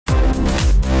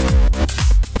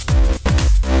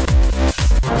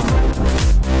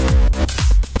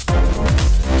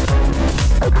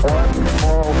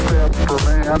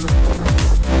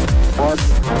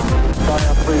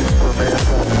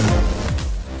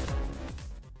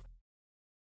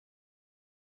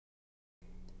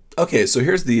Okay, so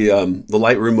here's the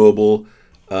Lightroom mobile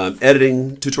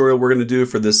editing tutorial we're going to do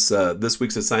for this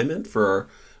week's assignment. We're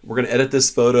going to edit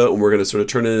this photo and we're going to sort of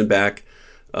turn it in back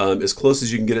as close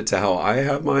as you can get it to how I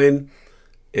have mine,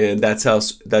 and that's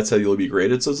how you'll be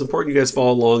graded. So it's important you guys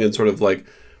follow along and sort of like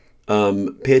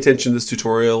pay attention to this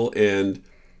tutorial and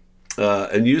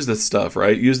use this stuff,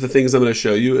 right? Use the things I'm going to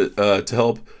show you to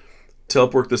help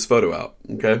work this photo out,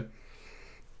 okay?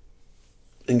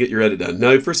 And get your edit done.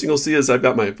 Now, the first thing you'll see is I've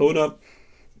got my phone up,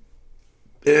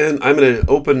 and I'm going to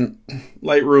open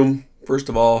Lightroom. First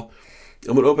of all,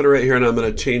 I'm going to open it right here, and I'm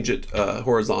going to change it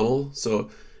horizontal, so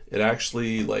it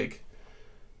actually like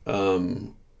I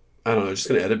don't know, just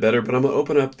going to edit better. But I'm going to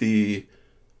open up the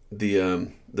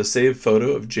saved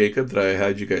photo of Jacob that I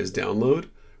had you guys download.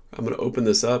 I'm going to open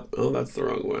this up. Oh, that's the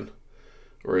wrong one.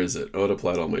 Or is it? Oh, it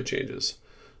applied all my changes.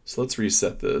 So let's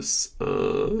reset this.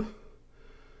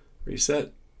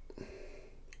 Reset.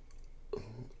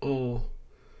 Oh,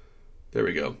 there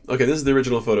we go. Okay, this is the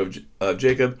original photo of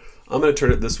Jacob. I'm going to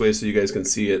turn it this way so you guys can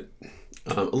see it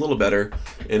a little better,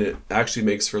 and it actually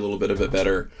makes for a little bit of a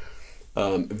better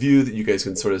view that you guys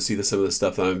can sort of see some of the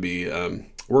stuff that I'm going to be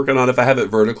working on. If I have it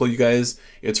vertical, you guys,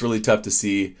 it's really tough to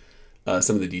see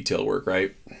some of the detail work,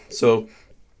 right? So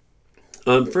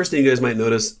first thing you guys might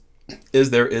notice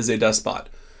is there is a dust spot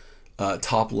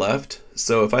top left.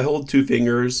 So if I hold two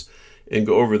fingers and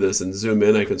go over this and zoom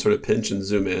in, I can sort of pinch and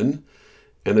zoom in,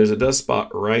 and there's a dust spot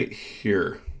right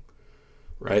here,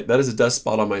 right? That is a dust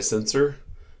spot on my sensor,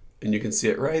 and you can see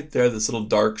it right there, this little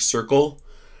dark circle.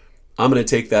 I'm going to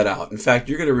take that out. In fact,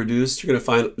 you're going to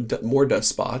find more dust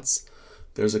spots.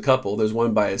 There's a couple. There's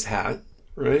one by his hat,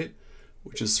 right?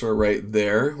 Which is sort of right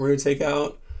there. We're going to take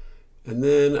out. And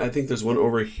then I think there's one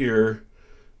over here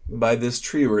by this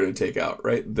tree we're going to take out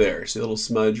right there. See a little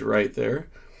smudge right there?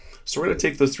 So we're going to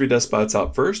take those three dust spots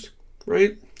out first,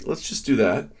 right? Let's just do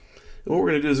that. And what we're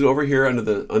going to do is go over here on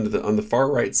the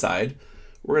far right side.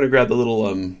 We're going to grab the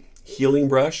little healing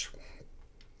brush.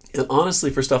 And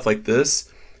honestly, for stuff like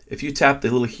this, if you tap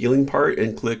the little healing part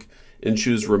and click and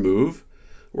choose remove,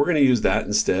 we're going to use that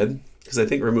instead, because I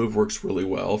think remove works really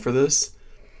well for this.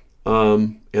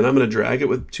 And I'm going to drag it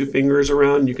with two fingers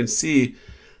around. You can see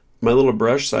my little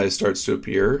brush size starts to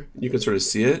appear. You can sort of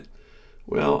see it.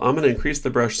 Well, I'm going to increase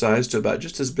the brush size to about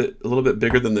a little bit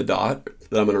bigger than the dot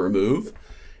that I'm going to remove.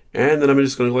 And then I'm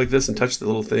just going to go like this and touch the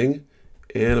little thing.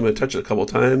 And I'm going to touch it a couple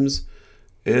times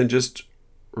and just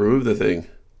remove the thing.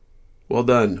 Well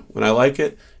done. When I like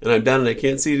it and I'm done and I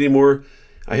can't see it anymore,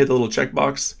 I hit the little check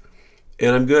box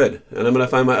and I'm good. And I'm going to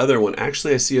find my other one.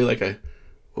 Actually, I see like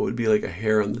what would be like a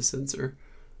hair on the sensor.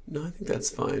 No, I think that's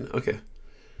fine. Okay.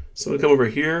 So I'm going to come over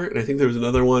here, and I think there was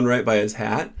another one right by his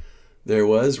hat. There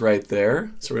was right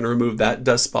there. So we're going to remove that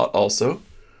dust spot also.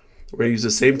 We're going to use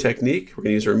the same technique. We're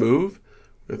going to use remove.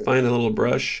 We're going to find a little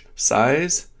brush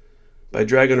size by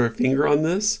dragging our finger on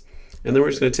this, and then we're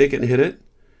just going to take it and hit it.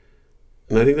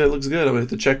 And I think that looks good. I'm going to hit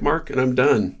the check mark, and I'm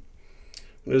done.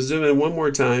 I'm going to zoom in one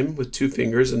more time with two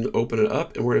fingers and open it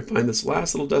up, and we're going to find this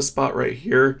last little dust spot right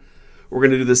here. We're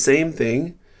going to do the same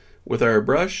thing with our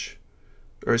brush,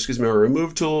 or excuse me, our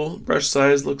remove tool. Brush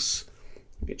size looks,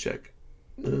 let me check,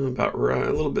 about right,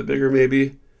 a little bit bigger maybe.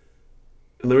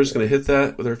 And then we're just going to hit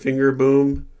that with our finger,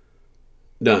 boom,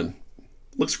 done.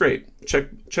 Looks great.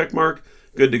 Check mark,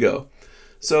 good to go.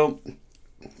 So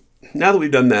now that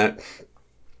we've done that,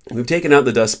 we've taken out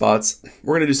the dust spots.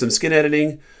 We're going to do some skin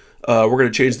editing. We're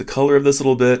going to change the color of this a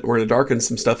little bit. We're going to darken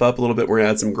some stuff up a little bit. We're going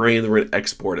to add some grain, and we're going to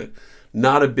export it.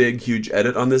 Not a big, huge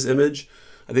edit on this image.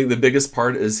 I think the biggest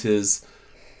part is his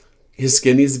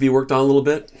skin needs to be worked on a little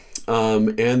bit.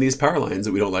 And these power lines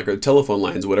that we don't like, or telephone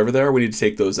lines, whatever they are, we need to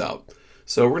take those out.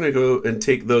 So we're going to go and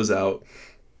take those out.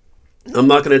 I'm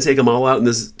not going to take them all out in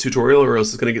this tutorial, or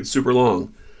else it's going to get super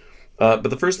long. But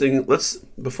the first thing,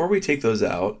 before we take those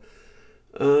out,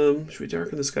 should we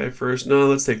darken this guy first? No,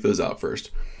 let's take those out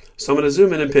first. So I'm going to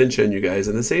zoom in and pinch in, you guys,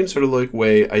 in the same sort of like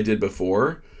way I did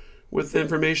before with the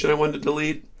information I wanted to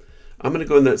delete. I'm going to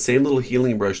go in that same little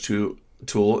healing brush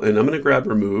tool, and I'm going to grab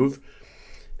remove.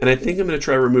 And I think I'm going to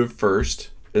try remove first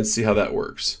and see how that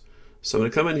works. So I'm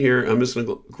going to come in here. I'm just going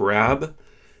to grab,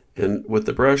 and with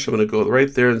the brush, I'm going to go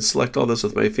right there and select all this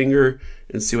with my finger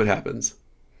and see what happens.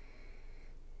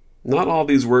 Not all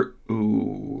these work.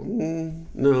 Ooh,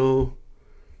 no.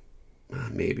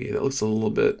 Maybe that looks a little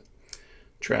bit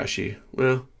trashy.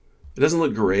 Well, it doesn't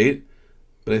look great,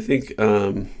 but I think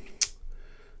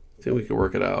we can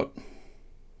work it out.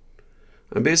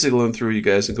 I'm basically going through, you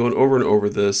guys, and going over and over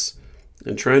this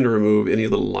and trying to remove any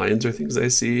little lines or things I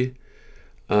see.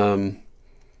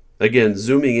 Again,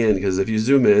 zooming in, because if you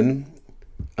zoom in,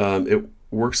 it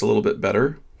works a little bit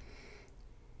better.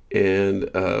 And,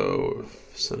 oh,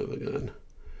 son of a gun.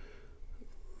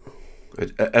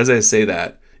 As I say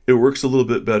that, it works a little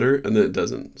bit better and then it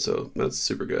doesn't. So that's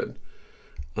super good.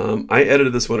 I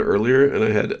edited this one earlier and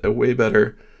I had a way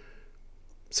better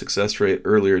success rate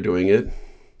earlier doing it.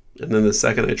 And then the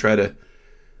second I try to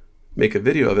make a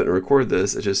video of it and record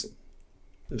this, it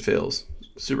fails.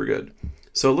 Super good.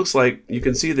 So it looks like you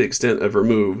can see the extent of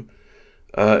remove.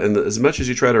 And as much as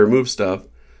you try to remove stuff,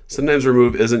 sometimes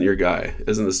remove isn't your guy,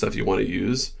 isn't the stuff you want to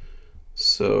use.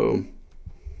 So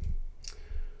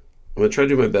I'm going to try to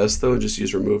do my best though and just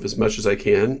use remove as much as I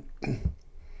can. And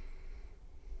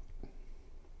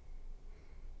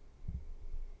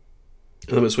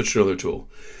I'm going to switch to another tool.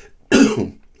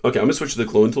 Okay, I'm going to switch to the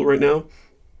clone tool right now.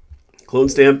 Clone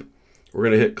stamp, we're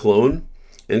going to hit clone.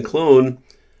 And clone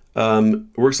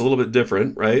works a little bit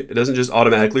different, right? It doesn't just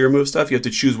automatically remove stuff. You have to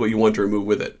choose what you want to remove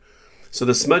with it. So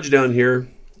the smudge down here,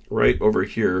 right over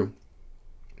here,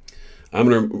 I'm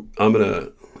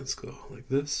gonna let's go like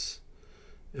this.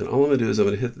 And all I'm going to do is I'm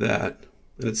going to hit that.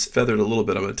 And it's feathered a little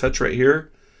bit. I'm going to touch right here.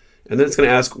 And then it's going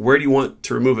to ask, where do you want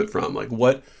to remove it from? Like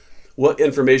what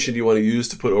information do you want to use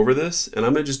to put over this? And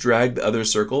I'm going to just drag the other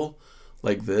circle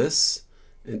like this.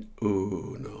 And,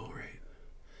 ooh, no, right.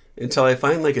 Until I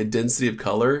find like a density of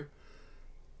color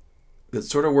that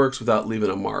sort of works without leaving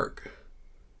a mark.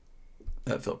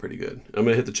 That felt pretty good. I'm going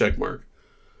to hit the check mark.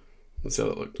 Let's see how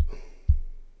that looked.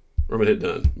 Or I'm going to hit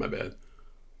done. My bad.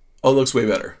 Oh, it looks way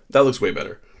better. That looks way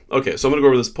better. Okay, so I'm going to go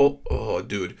over this pull. Oh,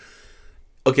 dude.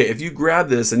 Okay, if you grab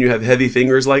this and you have heavy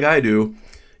fingers like I do,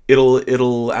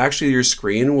 it'll actually, your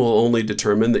screen will only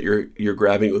determine that you're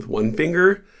grabbing it with one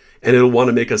finger, and it'll want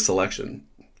to make a selection.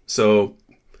 So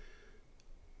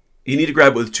you need to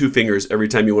grab it with two fingers every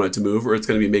time you want it to move, or it's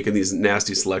going to be making these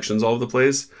nasty selections all over the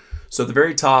place. So at the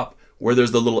very top, where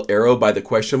there's the little arrow by the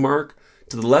question mark,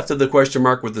 to the left of the question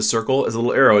mark with the circle is a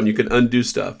little arrow, and you can undo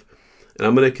stuff. And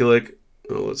I'm going to click,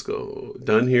 oh, let's go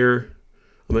done here.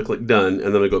 I'm going to click done, and then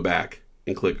I'm going to go back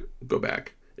and click go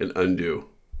back and undo.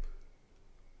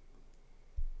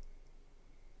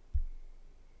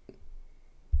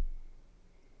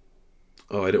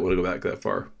 Oh, I didn't want to go back that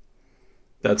far.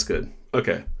 That's good.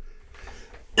 Okay.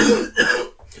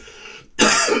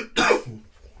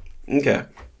 Okay.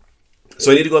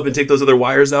 So I need to go up and take those other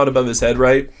wires out above his head,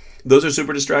 right? Those are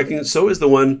super distracting. So is the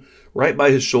one right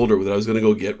by his shoulder that I was going to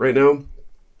go get right now.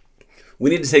 We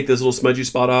need to take this little smudgy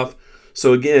spot off.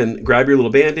 So again, grab your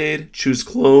little Band-Aid, choose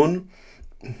clone,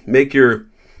 make your,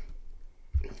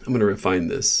 I'm going to refine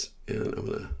this, and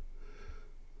I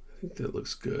think that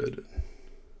looks good.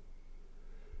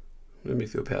 I'm going to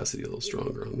make the opacity a little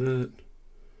stronger on that.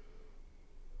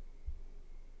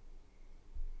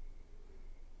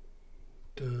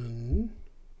 Done.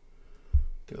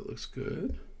 That looks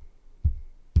good.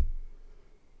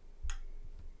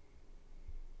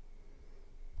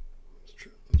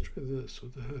 Let's try this.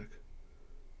 What the heck?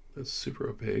 That's super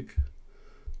opaque.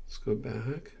 Let's go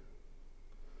back.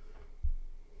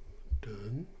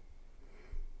 Done.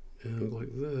 And go like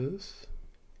this.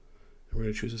 And we're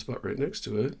going to choose a spot right next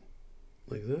to it.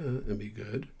 Like that. And be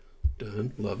good.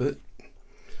 Done. Love it.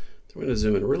 So we're going to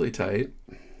zoom in really tight.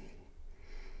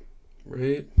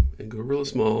 Right? And go real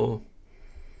small.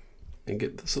 And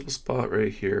get this little spot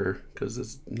right here. Because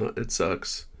it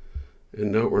sucks.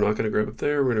 And no, we're not going to grab it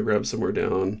there. We're going to grab somewhere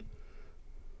down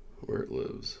where it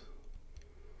lives.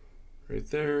 Right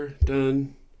there,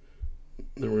 done.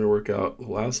 Then we're going to work out the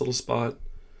last little spot.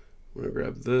 We're going to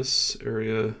grab this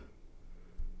area,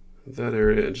 that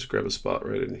area, and just grab a spot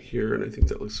right in here. And I think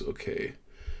that looks okay.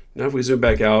 Now if we zoom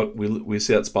back out, we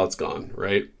see that spot's gone,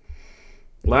 right?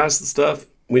 Last stuff,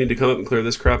 we need to come up and clear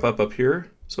this crap up here.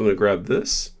 So I'm going to grab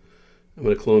this. I'm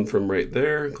going to clone from right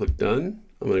there, click done.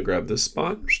 I'm going to grab this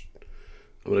spot.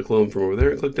 I'm going to clone from over there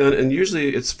and click done. And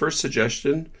usually its first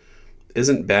suggestion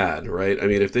isn't bad, right? I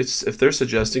mean, if they're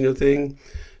suggesting a thing,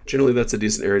 generally that's a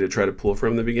decent area to try to pull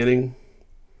from in the beginning.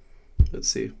 Let's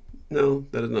see. No,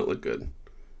 that does not look good.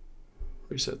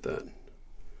 Reset that.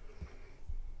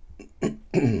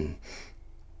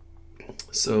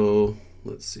 So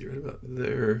let's see, right about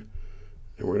there.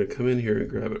 And we're going to come in here and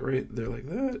grab it right there like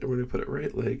that. And we're going to put it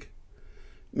right like,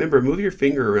 remember, move your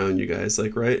finger around, you guys,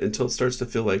 like right until it starts to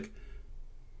feel like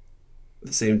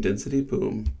the same density.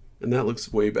 Boom. And that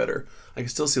looks way better. I can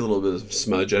still see a little bit of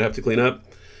smudge I'd have to clean up,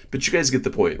 but you guys get the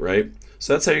point, right?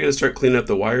 So that's how you're going to start cleaning up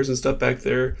the wires and stuff back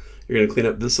there. You're going to clean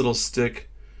up this little stick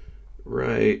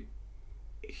right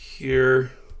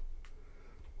here.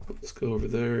 Let's go over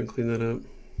there and clean that up.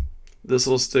 This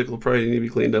little stick will probably need to be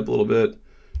cleaned up a little bit.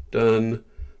 Done.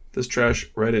 This trash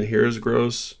right in here is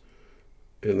gross,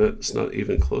 and that's not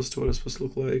even close to what it's supposed to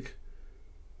look like.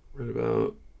 Right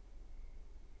about there. Done. And then we're going to work out the last little spot. I'm going to grab this. I'm going to clone from right there. I'm going to grab this spot. I'm going to clone from over there and click done. I'm going to grab this spot right in here. And that, it's not even close to what it's supposed to look like. Right about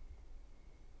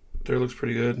There looks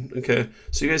pretty good. Okay,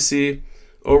 so you guys see,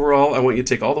 overall, I want you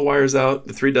to take all the wires out,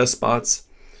 the 3 dust spots,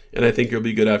 and I think you'll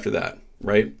be good after that,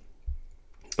 right?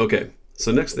 Okay,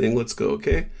 so next thing, let's go,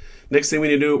 okay? Next thing we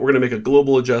need to do, we're gonna make a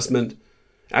global adjustment.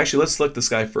 Actually, let's select the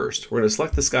sky first. We're gonna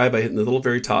select the sky by hitting the little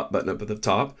very top button up at the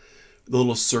top, the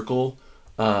little circle,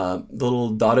 the little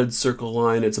dotted circle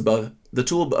line. It's above the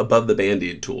tool above the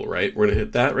Band-Aid tool, right? We're gonna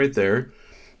hit that right there.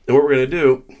 And what we're gonna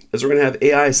do is we're gonna have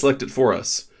AI select it for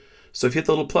us. So if you hit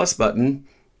the little plus button,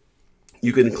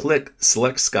 you can click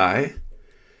select sky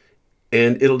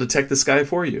and it'll detect the sky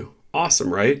for you.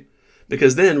 Awesome, right?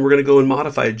 Because then we're gonna go and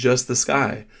modify just the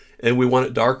sky and we want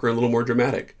it darker and a little more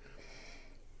dramatic.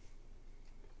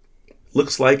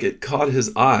 Looks like it caught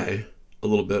his eye a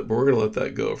little bit, but we're gonna let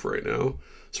that go for right now.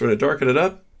 So we're gonna darken it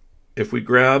up. If we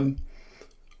grab,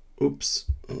 oops,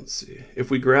 let's see.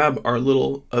 If we grab our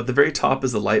little, at the very top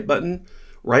is the light button.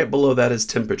 Right below that is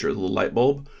temperature, the little light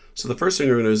bulb. So the first thing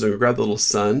we're gonna do is we're gonna grab the little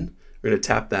sun. We're gonna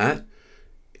tap that.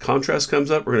 Contrast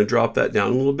comes up, we're gonna drop that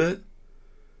down a little bit.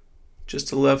 Just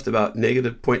to the left, about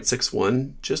negative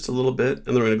 0.61, just a little bit. And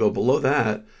then we're gonna go below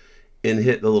that and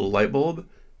hit the little light bulb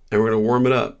and we're gonna warm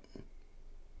it up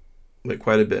like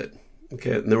quite a bit.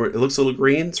 Okay, and then it looks a little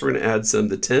green, so we're gonna add some,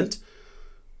 the tint.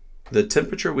 The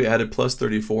temperature, we added plus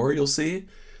 34, you'll see.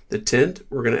 The tint,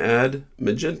 we're gonna add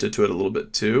magenta to it a little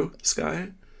bit too, the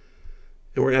sky.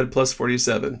 And we're gonna add plus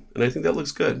 47, and I think that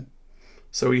looks good.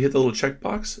 So we hit the little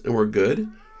checkbox and we're good.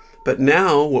 But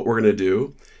now what we're gonna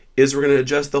do is we're gonna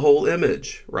adjust the whole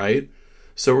image, right?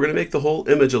 So we're gonna make the whole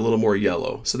image a little more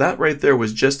yellow. So that right there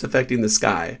was just affecting the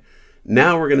sky.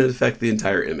 Now we're gonna affect the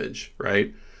entire image,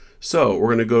 right? So we're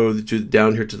gonna go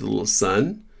down here to the little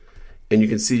sun, and you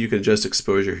can see you can adjust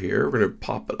exposure here. We're gonna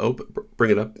pop it open, bring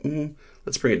it up.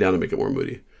 Let's bring it down and make it more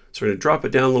moody. So we're gonna drop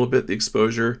it down a little bit, the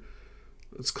exposure.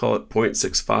 Let's call it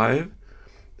 0.65.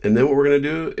 And then what we're gonna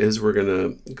do is we're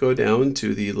gonna go down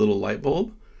to the little light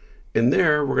bulb, and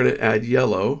there we're gonna add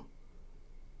yellow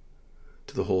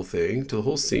to the whole thing, to the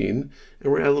whole scene,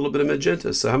 and we're gonna add a little bit of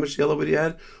magenta. So how much yellow would you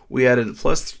add? We added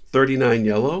plus 39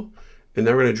 yellow, and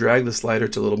now we're gonna drag the slider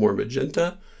to a little more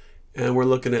magenta, and we're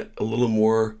looking at a little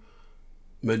more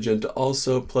magenta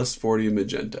also, plus 40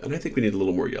 magenta. And I think we need a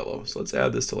little more yellow. So let's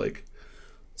add this to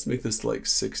let's make this to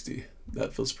 60.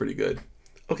 That feels pretty good.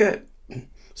 Okay,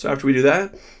 so after we do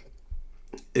that,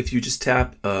 if you just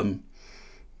tap,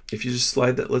 if you just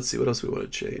slide that, let's see what else we want to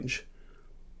change.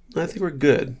 I think we're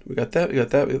good. We got that, we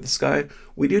got that, we got the sky.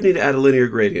 We do need to add a linear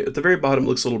gradient. At the very bottom, it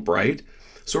looks a little bright.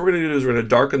 So what we're gonna do is we're gonna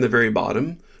darken the very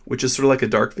bottom, which is sort of like a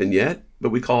dark vignette,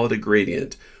 but we call it a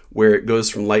gradient, where it goes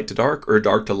from light to dark or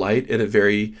dark to light in a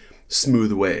very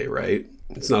smooth way, right?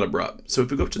 It's not abrupt. So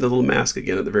if we go up to the little mask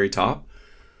again at the very top,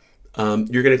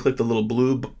 you're gonna click the little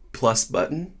blue plus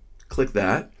button, click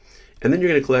that, and then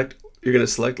you're gonna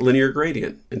select linear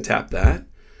gradient and tap that.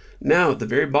 Now at the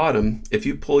very bottom, if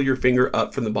you pull your finger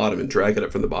up from the bottom and drag it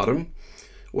up from the bottom,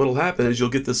 what'll happen is you'll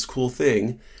get this cool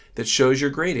thing that shows your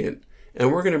gradient.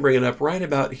 And we're gonna bring it up right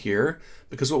about here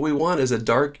because what we want is a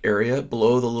dark area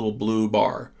below the little blue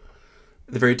bar.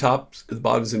 At the very top, the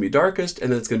bottom is gonna be darkest,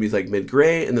 and then it's gonna be like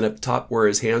mid-gray, and then up top where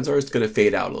his hands are, it's gonna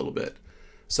fade out a little bit.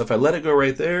 So if I let it go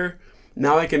right there,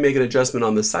 now I can make an adjustment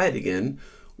on the side again,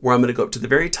 where I'm gonna go up to the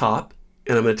very top,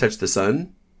 and I'm gonna touch the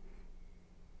sun.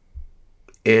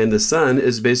 And the sun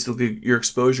is basically your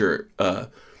exposure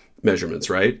measurements,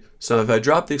 right? So if I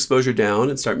drop the exposure down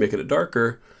and start making it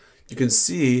darker, you can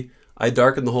see I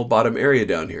darken the whole bottom area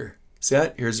down here. See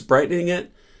that? Here's brightening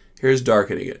it, here's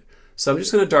darkening it. So I'm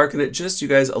just gonna darken it just, you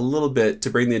guys, a little bit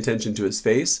to bring the attention to his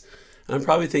face. And I'm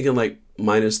probably thinking like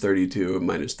minus 32 or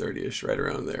minus 30-ish, right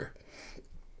around there.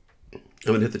 I'm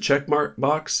gonna hit the check mark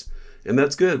box, and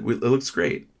that's good. It looks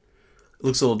great. It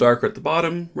looks a little darker at the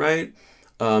bottom, right?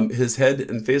 His head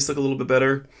and face look a little bit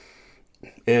better.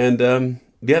 And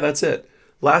yeah, that's it.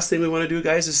 Last thing we wanna do,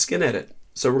 guys, is skin edit.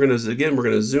 So we're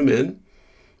gonna zoom in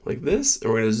like this,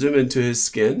 and we're gonna zoom into his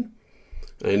skin.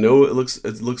 And I know it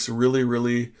looks really,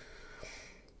 really,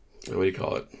 what do you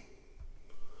call it?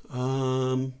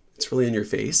 It's really in your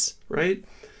face, right?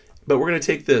 But we're gonna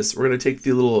take this, we're gonna take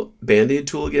the little Band-Aid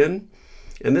tool again,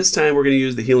 and this time we're gonna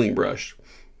use the healing brush.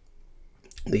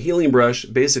 The healing brush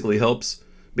basically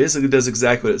does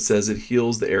exactly what it says. It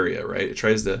heals the area, right? It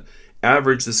tries to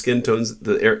average the skin tones,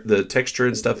 the texture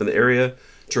and stuff in the area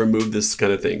to remove this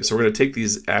kind of thing. So we're gonna take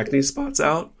these acne spots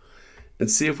out and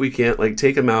see if we can't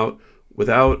take them out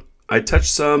without, I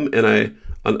touch some, and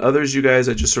on others, you guys,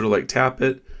 I just sort of tap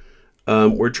it.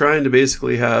 We're trying to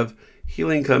basically have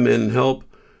healing come in and help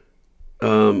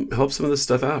some of this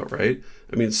stuff out, right?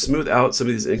 I mean, smooth out some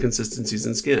of these inconsistencies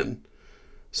in skin.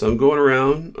 So I'm going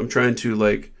around, I'm trying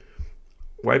to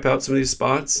wipe out some of these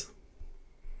spots.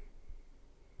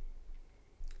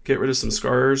 Get rid of some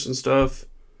scars and stuff,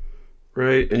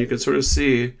 right? And you can sort of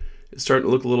see it's starting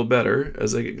to look a little better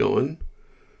as I get going.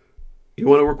 You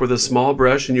want to work with a small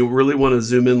brush, and you really want to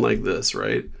zoom in like this,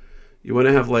 right? You want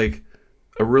to have like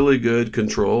a really good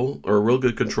control, or a real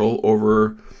good control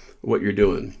over what you're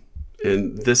doing.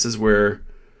 And this is where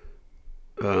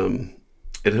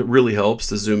it really helps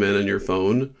to zoom in on your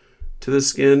phone to the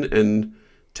skin and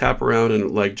tap around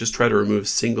and like just try to remove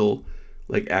single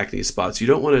like acne spots. You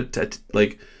don't want to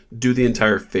like do the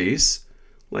entire face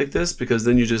like this, because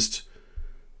then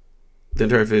the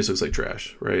entire face looks like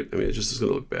trash, right? I mean, it just is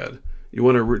going to look bad. You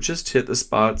want to just hit the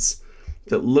spots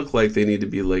that look like they need to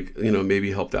be like, you know,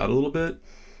 maybe helped out a little bit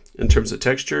in terms of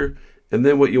texture. And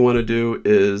then what you want to do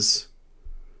is,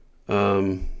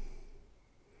 yeah,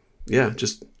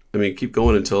 just, I mean, keep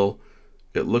going until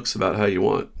it looks about how you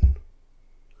want.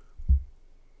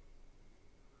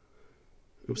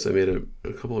 Oops, I made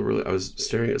a couple of really, I was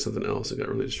staring at something else and got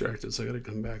really distracted, so I got to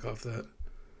come back off that.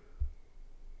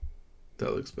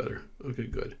 That looks better. Okay,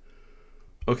 good.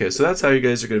 Okay, so that's how you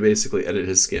guys are going to basically edit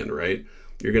his skin, right?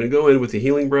 You're going to go in with the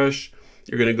healing brush.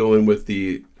 You're going to go in with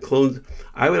the clone.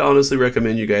 I would honestly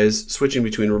recommend you guys switching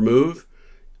between remove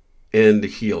and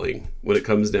healing when it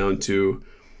comes down to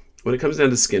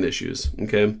skin issues,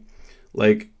 okay?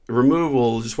 Like remove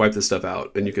will just wipe this stuff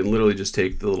out, and you can literally just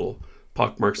take the little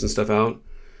pock marks and stuff out.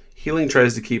 Healing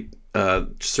tries to keep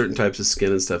certain types of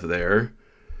skin and stuff there.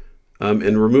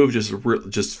 And remove just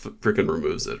freaking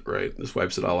removes it, right? Just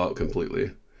wipes it all out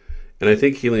completely. And I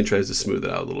think healing tries to smooth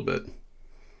it out a little bit.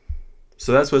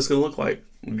 So that's what it's going to look like,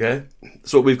 okay?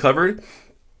 So what we've covered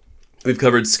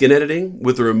skin editing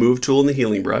with the remove tool and the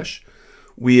healing brush.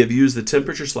 We have used the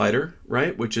temperature slider,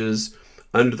 right? Which is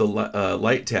under the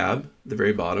light tab, the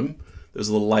very bottom. There's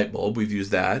a little light bulb. We've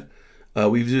used that.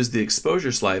 We've used the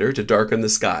exposure slider to darken the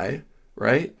sky,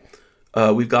 right?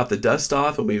 We've got the dust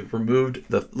off, and we've removed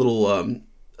the little,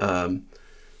 or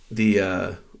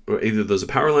either those are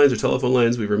power lines or telephone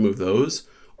lines. We've removed those,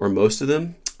 or most of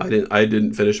them. I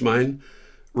didn't finish mine.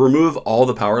 Remove all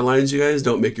the power lines, you guys.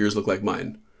 Don't make yours look like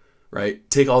mine, right?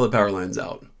 Take all the power lines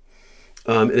out.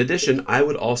 In addition, I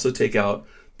would also take out,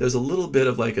 there's a little bit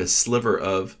of like a sliver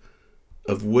of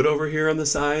wood over here on the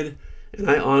side. And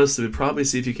I honestly would probably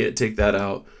see if you can't take that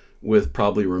out with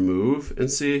probably remove and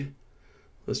see.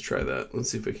 Let's try that.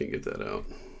 Let's see if we can get that out.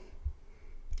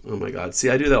 Oh my God. See,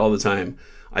 I do that all the time.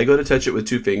 I go to touch it with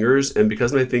 2 fingers, and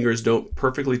because my fingers don't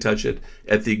perfectly touch it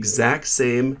at the exact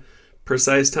same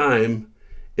precise time,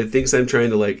 it thinks I'm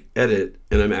trying to like edit,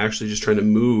 and I'm actually just trying to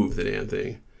move the damn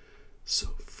thing. So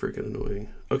freaking annoying.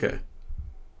 Okay.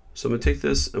 So I'm going to take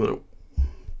this. I'm going to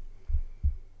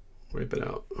wipe it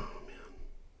out. Oh, man.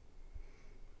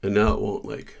 And now it won't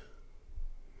like...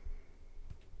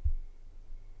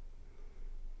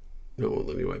 No, it won't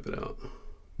let me wipe it out.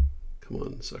 Come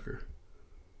on, sucker.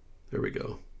 There we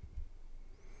go.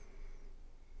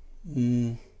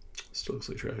 Still looks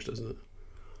like trash, doesn't it?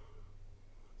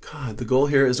 God, the goal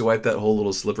here is to wipe that whole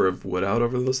little sliver of wood out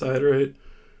over the side, right?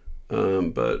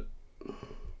 But...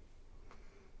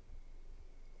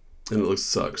 And it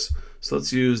sucks. So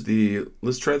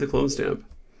let's try the clone stamp.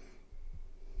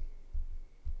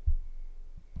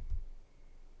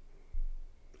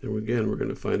 And again, we're going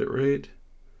to find it right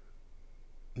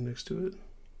next to it.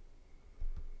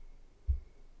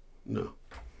 No.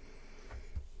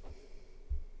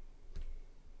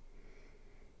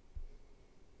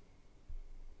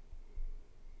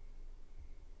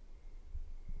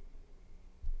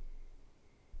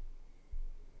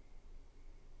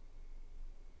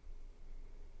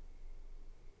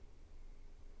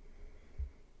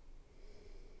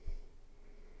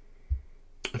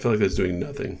 I feel like that's doing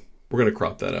nothing. We're going to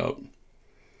crop that out.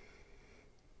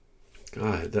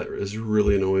 God, that is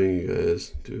really annoying, you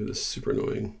guys. Dude, this is super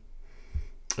annoying.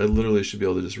 I literally should be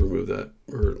able to just remove that.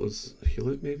 Or let's heal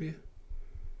it, maybe?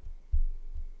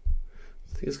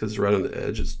 I think it's because it's right on the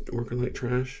edge. It's working like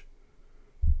trash.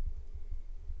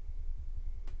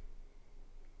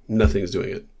 Nothing's doing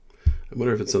it. I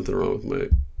wonder if it's something wrong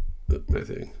with my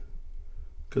thing.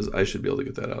 Because I should be able to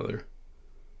get that out of there.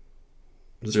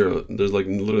 Zero. There's like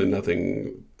literally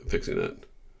nothing fixing that.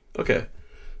 Okay.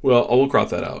 Well, I will crop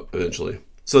that out eventually.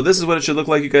 So this is what it should look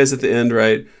like, you guys, at the end,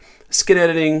 right? Skin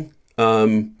editing.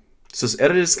 So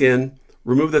edit his skin.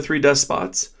 Remove the 3 dust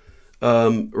spots.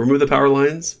 Remove the power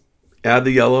lines. Add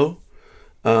the yellow.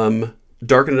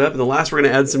 Darken it up. And the last, we're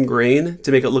going to add some grain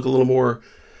to make it look a little more,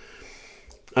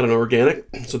 I don't know, organic.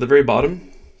 So at the very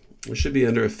bottom, it should be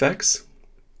under effects.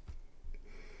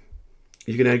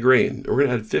 You can add grain. We're going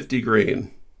to add 50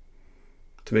 grain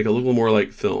to make it look a little more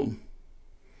like film.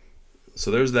 So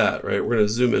there's that, right? We're going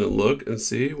to zoom in and look and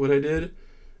see what I did.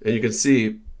 And you can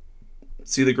see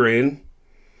the grain.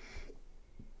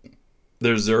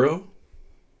 There's 0.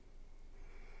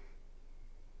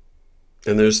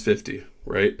 And there's 50,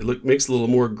 right? It makes it a little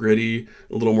more gritty,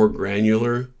 a little more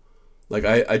granular. Like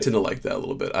I tend to like that a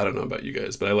little bit. I don't know about you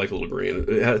guys, but I like a little green.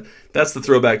 That's the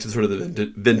throwback to sort of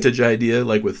the vintage idea,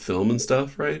 like with film and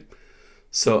stuff, right?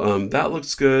 So that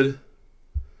looks good.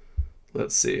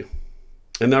 Let's see.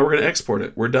 And now we're going to export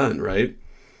it. We're done, right?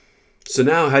 So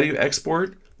now how do you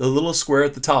export? The little square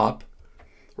at the top,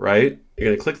 right? You're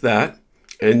going to click that,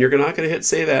 and you're not going to hit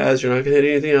Save As. You're not going to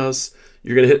hit anything else.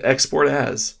 You're going to hit Export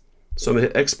As. So I'm going to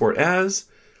hit Export As.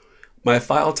 My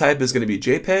file type is going to be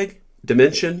JPEG,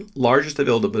 dimension, largest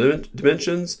available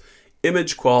dimensions,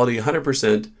 image quality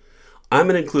 100%. I'm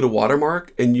going to include a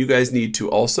watermark, and you guys need to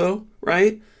also,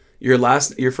 right?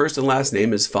 Your first and last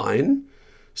name is fine.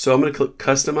 So I'm going to click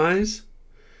Customize.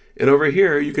 And over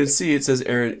here, you can see it says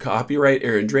copyright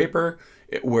Aaron Draper,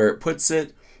 where it puts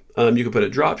it. You can put a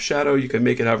drop shadow. You can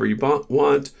make it however you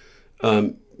want.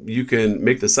 You can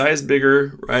make the size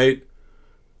bigger, right?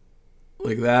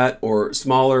 Like that, or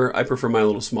smaller. I prefer mine a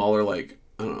little smaller, like,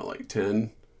 I don't know, like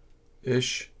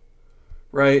 10-ish,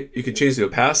 right? You can change the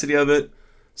opacity of it.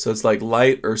 So it's like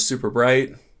light or super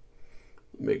bright.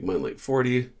 Make mine like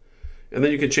 40. And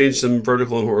then you can change some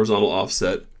vertical and horizontal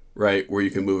offset, right, where you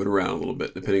can move it around a little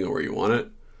bit depending on where you want it.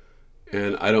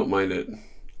 And I don't mind it.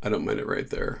 I don't mind it right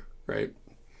there, right?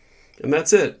 And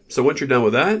that's it. So once you're done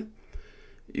with that,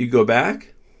 you go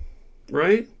back,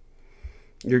 right?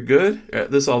 You're good.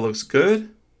 This all looks good.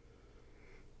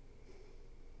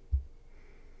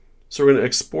 So we're going to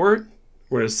export.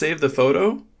 We're going to save the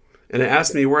photo. And it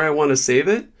asks me where I want to save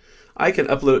it. I can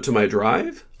upload it to my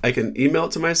drive. I can email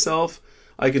it to myself.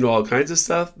 I can do all kinds of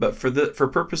stuff. But for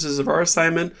purposes of our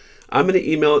assignment, I'm going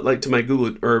to email it like to my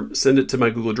Google, or send it to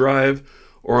my Google Drive,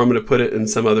 or I'm going to put it in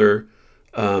some other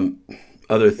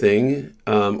thing,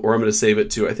 or I'm going to save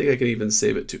it to, I think I can even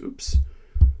save it to, oops.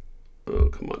 Oh,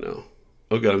 come on now.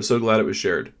 Oh God, I'm so glad it was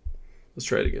shared. Let's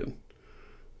try it again.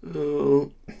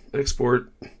 Oh, export.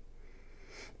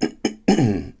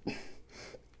 Oh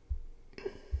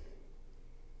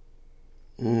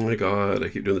my God, I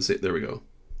keep doing the same. There we go.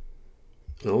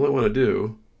 And all I want to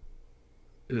do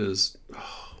is,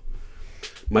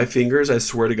 my fingers, I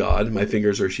swear to God, my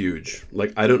fingers are huge.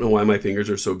 Like, I don't know why my fingers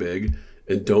are so big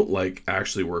and don't like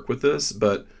actually work with this,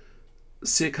 but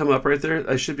see it come up right there?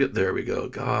 I should be, there we go.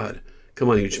 God, come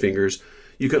on, huge fingers.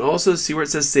 You can also see where it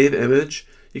says save image.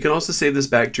 You can also save this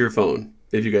back to your phone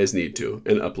if you guys need to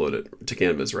and upload it to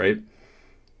Canvas, right?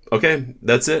 Okay,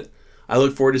 that's it. I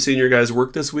look forward to seeing your guys'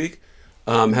 work this week.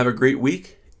 Have a great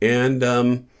week. And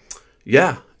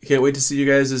yeah, I can't wait to see you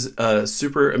guys'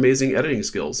 super amazing editing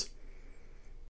skills.